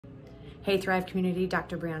Hey Thrive community,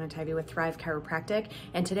 Dr. Brianna Tivy with Thrive Chiropractic,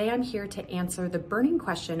 and today I'm here to answer the burning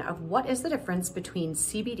question of what is the difference between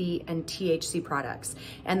CBD and THC products.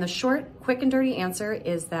 And the short, quick and dirty answer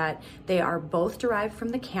is that they are both derived from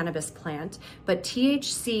the cannabis plant, but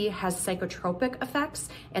THC has psychotropic effects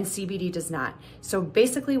and CBD does not. So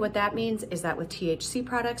basically what that means is that with THC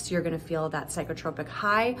products, you're gonna feel that psychotropic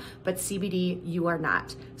high, but CBD, you are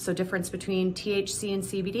not. So difference between THC and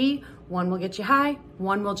CBD, one will get you high,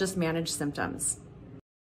 one will just manage symptoms.